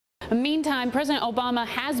Meantime, President Obama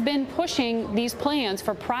has been pushing these plans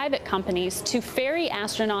for private companies to ferry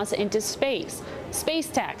astronauts into space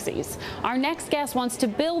taxis. Our next guest wants to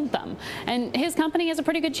build them, and his company has a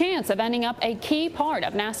pretty good chance of ending up a key part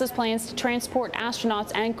of NASA's plans to transport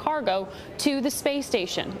astronauts and cargo to the space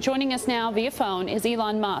station. Joining us now via phone is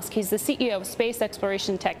Elon Musk. He's the CEO of Space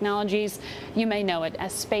Exploration Technologies. You may know it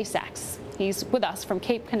as SpaceX. He's with us from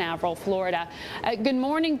Cape Canaveral, Florida. Good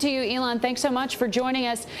morning to you, Elon. Thanks so much for joining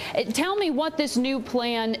us. Tell me what this new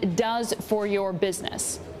plan does for your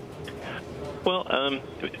business. Well,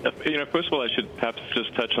 first of all, I should perhaps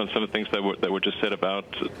just touch on some of the things that were just said about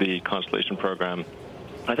the Constellation program.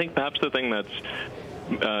 I think perhaps the thing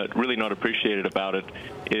that's really not appreciated about it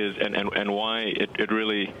is, and why it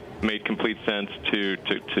really made complete sense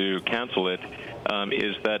to cancel it,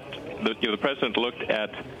 is that the president looked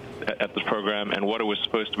at this program and what it was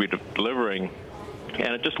supposed to be delivering,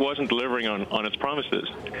 and it just wasn't delivering on its promises.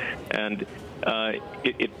 And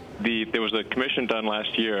there was a commission done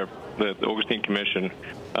last year, the Augustine Commission,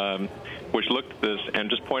 which looked at this and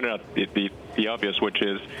just pointed out the obvious, which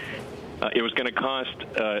is it was going to cost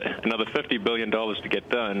another $50 billion to get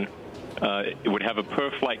done. It would have a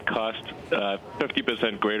per-flight cost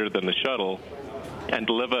 50% greater than the shuttle, and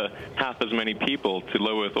deliver half as many people to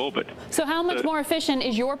low Earth orbit. So how much more efficient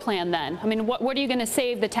is your plan then? I mean, what are you going to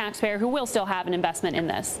save the taxpayer who will still have an investment in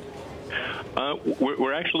this?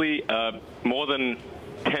 We're actually more than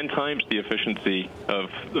 10 times the efficiency of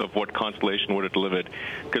what Constellation would have delivered,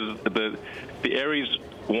 because the Ares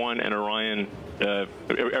 1 and Orion,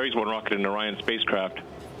 Ares 1 rocket and Orion spacecraft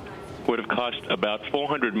would have cost about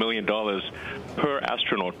 $400 million per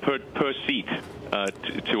astronaut, per seat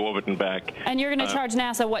to orbit and back. And you're going to charge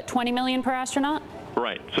NASA, what, $20 million per astronaut?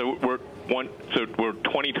 Right. So we're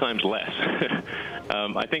 20 times less.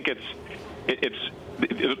 I think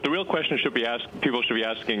the real question people should be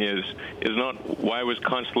asking is not why was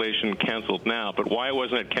Constellation canceled now, but why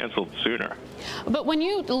wasn't it canceled sooner? But when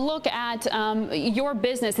you look at your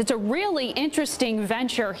business, it's a really interesting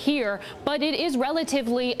venture here, but it is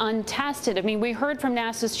relatively untested. I mean, we heard from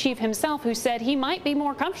NASA's chief himself, who said he might be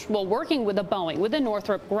more comfortable working with a Boeing, with a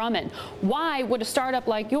Northrop Grumman. Why would a startup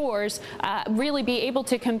like yours really be able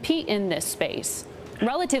to compete in this space?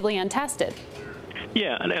 Relatively untested.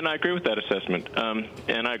 Yeah, and I agree with that assessment,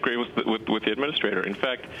 and I agree with the administrator. In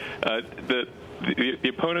fact, the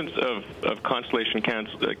opponents of Constellation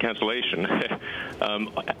cancellation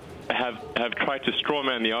have tried to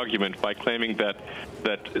strawman the argument by claiming that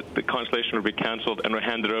the Constellation would be canceled and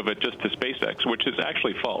handed over just to SpaceX, which is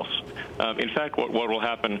actually false. In fact, what will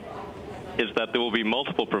happen is that there will be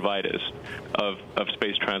multiple providers of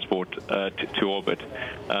space transport to orbit,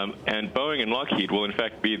 and Boeing and Lockheed will in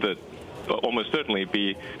fact be almost certainly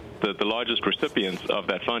be the largest recipients of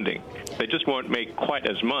that funding. They just won't make quite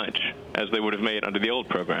as much as they would have made under the old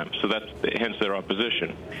program, so that's hence their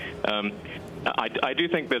opposition. I do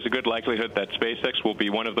think there's a good likelihood that SpaceX will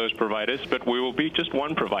be one of those providers, but we will be just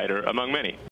one provider among many.